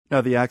Now,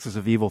 the axis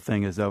of evil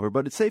thing is over,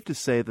 but it's safe to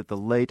say that the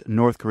late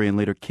North Korean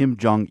leader Kim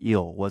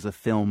Jong-il was a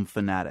film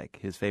fanatic.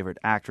 His favorite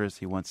actress,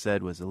 he once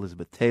said, was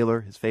Elizabeth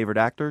Taylor. His favorite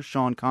actor,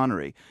 Sean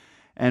Connery.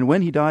 And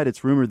when he died,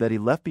 it's rumored that he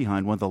left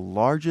behind one of the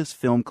largest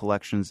film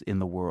collections in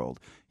the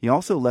world. He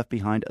also left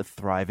behind a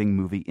thriving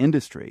movie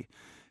industry.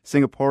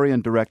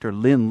 Singaporean director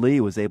Lynn Lee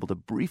was able to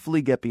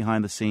briefly get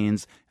behind the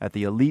scenes at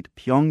the elite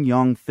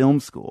Pyongyang Film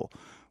School,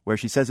 where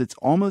she says it's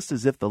almost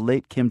as if the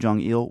late Kim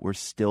Jong-il were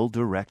still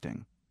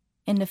directing.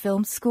 In the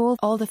film school,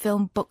 all the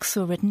film books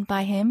were written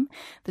by him.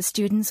 The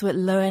students would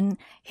learn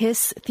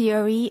his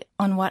theory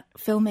on what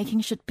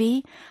filmmaking should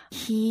be.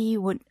 He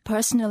would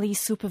personally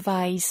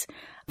supervise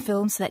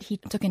films that he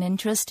took an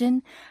interest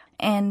in.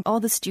 And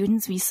all the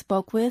students we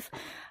spoke with,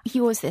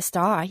 he was the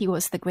star. He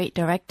was the great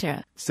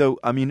director. So,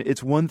 I mean,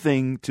 it's one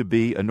thing to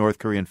be a North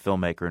Korean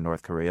filmmaker in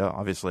North Korea.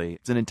 Obviously,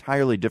 it's an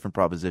entirely different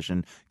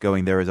proposition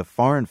going there as a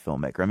foreign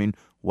filmmaker. I mean,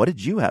 what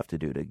did you have to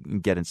do to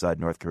get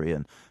inside North Korea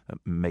and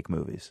make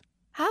movies?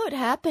 How it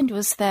happened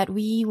was that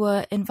we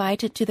were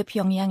invited to the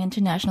Pyongyang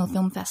International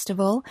Film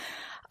Festival.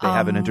 They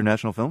have an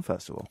international film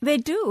festival. They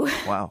do.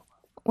 Wow.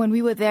 When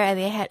we were there,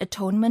 they had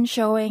Atonement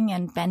showing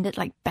and Bandit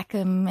like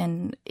Beckham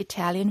and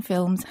Italian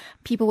films.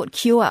 People would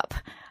queue up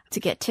to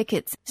get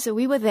tickets. So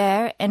we were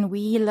there and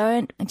we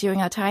learned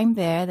during our time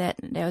there that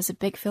there was a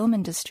big film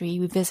industry.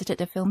 We visited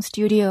the film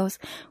studios.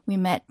 We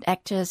met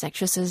actors,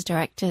 actresses,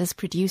 directors,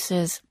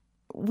 producers.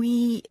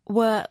 We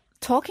were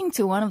talking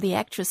to one of the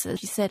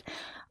actresses. She said,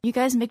 "You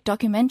guys make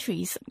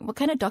documentaries. What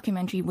kind of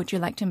documentary would you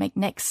like to make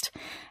next?"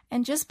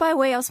 And just by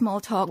way of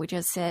small talk, we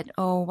just said,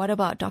 "Oh, what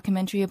about a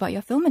documentary about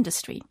your film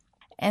industry?"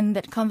 And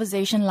that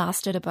conversation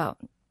lasted about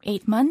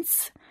 8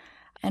 months.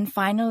 And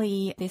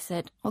finally, they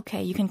said,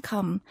 "Okay, you can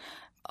come."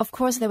 Of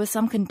course, there were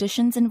some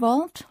conditions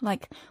involved.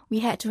 Like, we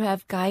had to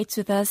have guides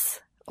with us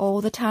all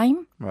the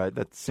time. Right.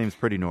 That seems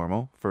pretty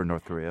normal for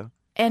North Korea.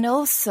 And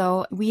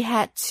also, we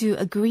had to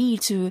agree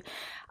to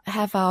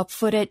have our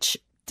footage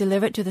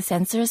delivered to the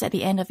censors at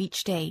the end of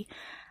each day.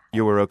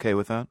 You were okay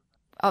with that?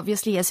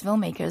 Obviously, as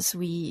filmmakers,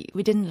 we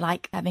didn't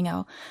like having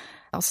our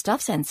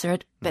stuff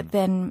censored. But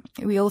then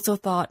we also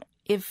thought,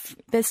 if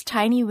this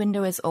tiny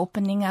window is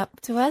opening up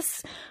to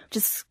us,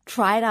 just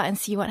try it out and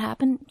see what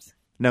happens.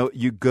 Now,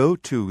 you go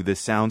to the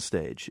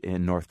soundstage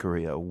in North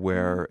Korea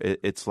where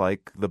it's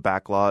like the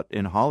backlot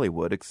in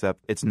Hollywood,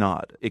 except it's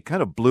not. It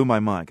kind of blew my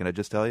mind. Can I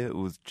just tell you? It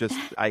was just,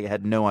 I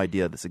had no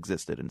idea this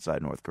existed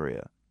inside North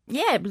Korea.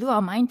 Yeah, it blew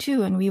our mind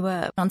too. And we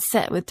were on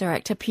set with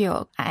director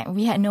Pyo.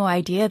 We had no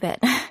idea that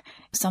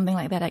something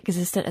like that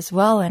existed as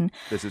well. And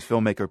this is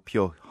filmmaker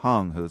Pyo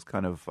Hong, who's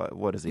kind of,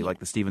 what is he, like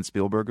the Steven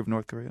Spielberg of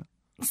North Korea?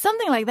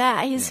 Something like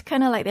that. He's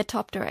kind of like the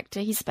top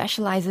director. He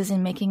specializes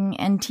in making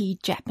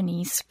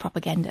anti-Japanese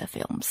propaganda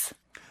films.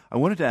 I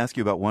wanted to ask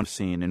you about one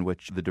scene in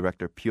which the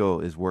director Pyo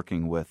is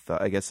working with,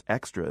 I guess,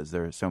 extras.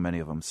 There are so many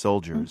of them,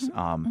 soldiers,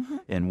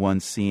 in one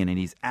scene, and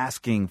he's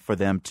asking for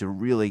them to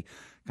really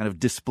kind of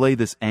display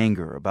this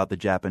anger about the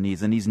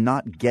Japanese, and he's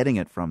not getting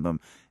it from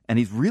them, and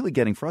he's really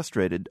getting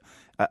frustrated.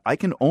 I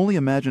can only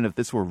imagine if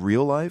this were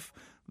real life,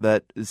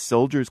 that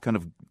soldiers kind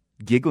of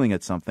giggling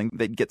at something,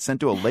 they'd get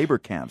sent to a labor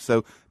camp.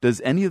 So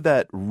does any of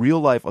that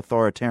real-life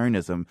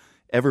authoritarianism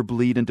ever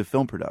bleed into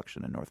film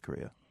production in North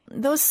Korea?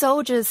 Those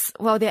soldiers,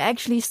 well,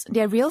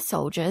 they're real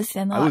soldiers.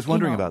 They're not, I was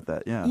wondering about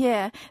that, yeah.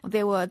 Yeah,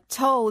 they were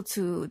told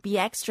to be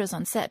extras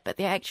on set, but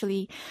they're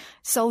actually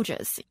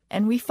soldiers.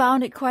 And we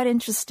found it quite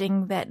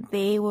interesting that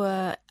they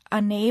were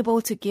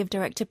unable to give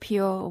director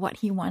Pyo what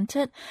he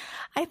wanted.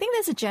 I think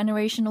there's a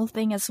generational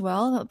thing as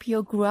well.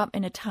 Pyo grew up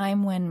in a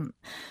time when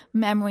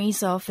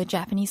memories of the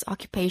Japanese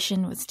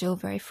occupation was still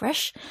very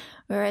fresh,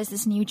 whereas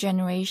this new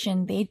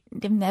generation, they've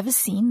never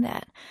seen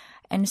that.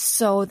 And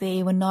so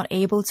they were not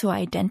able to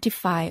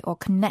identify or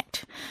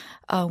connect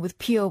with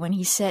Pyo when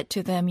he said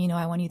to them,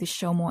 I want you to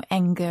show more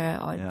anger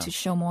or to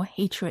show more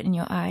hatred in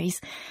your eyes.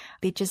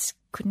 They just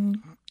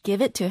couldn't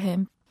give it to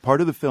him. Part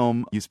of the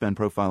film, you spend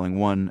profiling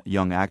one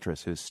young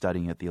actress who's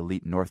studying at the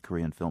elite North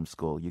Korean film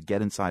school. You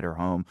get inside her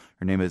home.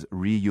 Her name is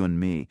Ri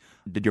Yoon-mi.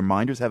 Did your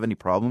minders have any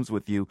problems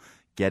with you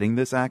getting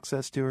this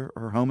access to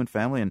her home and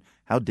family? And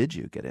how did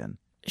you get in?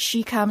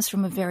 She comes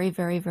from a very,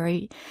 very,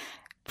 very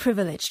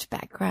privileged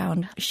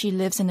background. She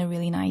lives in a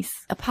really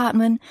nice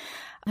apartment.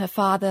 Her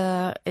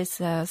father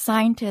is a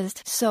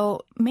scientist.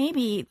 So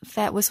maybe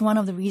that was one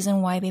of the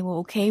reasons why they were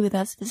okay with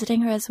us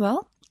visiting her as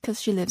well,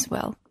 because she lives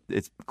well.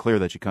 It's clear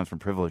that she comes from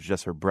privilege,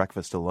 just her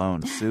breakfast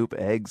alone, soup,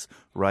 eggs,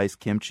 rice,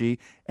 kimchi.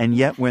 And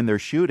yet when they're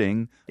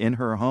shooting in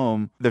her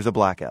home, there's a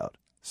blackout.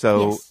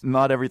 So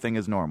not everything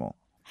is normal.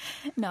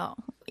 No,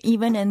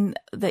 even in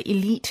the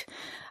elite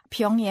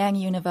Pyongyang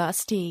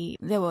University,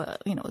 there were,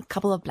 a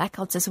couple of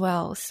blackouts as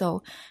well.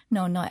 So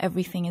no, not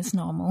everything is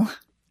normal.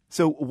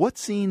 So what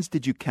scenes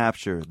did you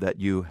capture that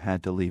you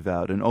had to leave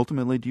out? And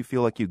ultimately, do you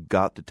feel like you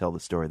got to tell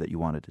the story that you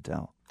wanted to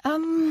tell?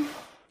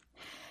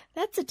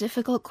 That's a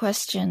difficult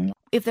question.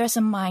 If there's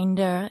a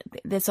minder,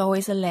 there's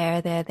always a layer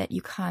there that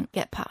you can't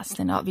get past.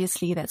 And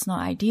obviously that's not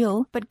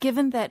ideal. But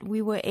given that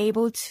we were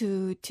able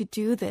to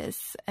do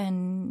this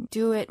and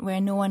do it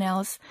where no one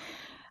else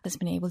has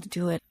been able to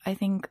do it. I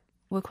think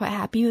we're quite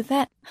happy with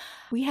that.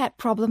 We had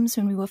problems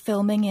when we were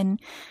filming in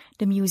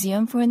the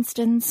museum, for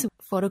instance.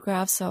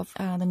 Photographs of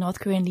the North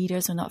Korean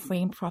leaders were not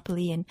framed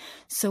properly, and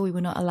so we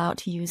were not allowed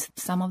to use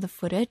some of the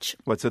footage.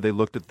 So they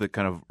looked at the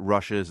kind of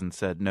rushes and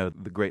said, no,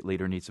 the great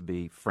leader needs to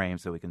be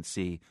framed so we can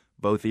see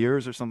both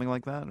ears or something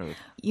like that? Or?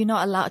 You're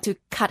not allowed to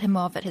cut him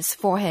off at his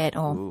forehead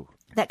or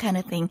that kind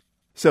of thing.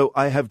 So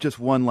I have just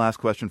one last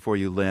question for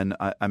you, Lynn.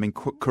 I mean,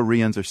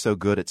 Koreans are so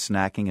good at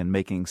snacking and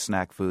making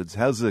snack foods.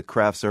 How's the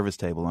craft service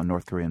table on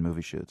North Korean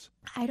movie shoots?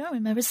 I don't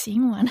remember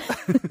seeing one.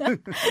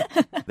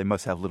 They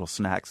must have little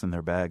snacks in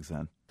their bags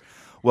then.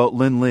 Well,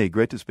 Lynn Lee,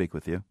 great to speak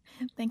with you.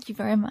 Thank you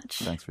very much.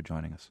 Thanks for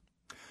joining us.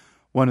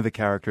 One of the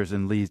characters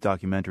in Lee's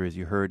documentary, as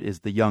you heard, is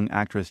the young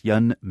actress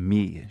Yeon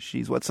Mi.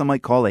 She's what some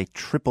might call a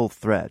triple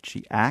threat.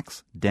 She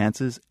acts,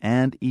 dances,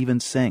 and even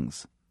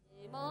sings.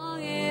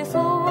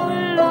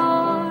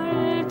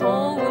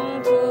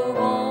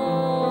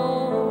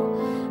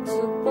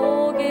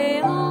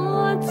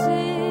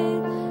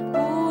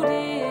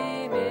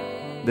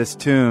 This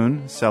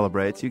tune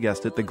celebrates, you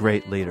guessed it, the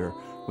great leader.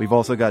 We've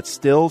also got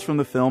stills from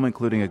the film,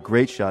 including a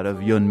great shot of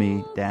Yeon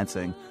Mi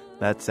dancing.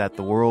 That's at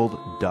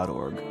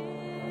theworld.org.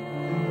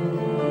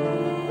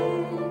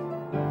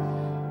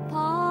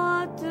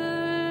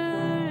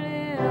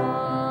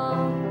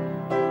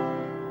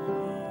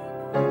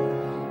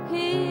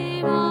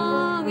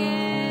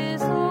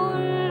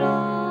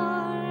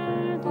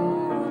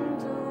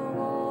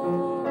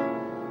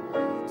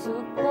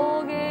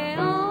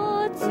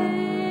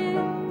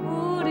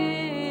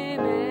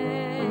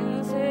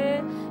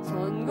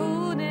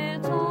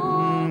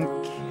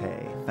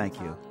 Thank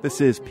you.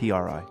 This is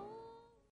PRI.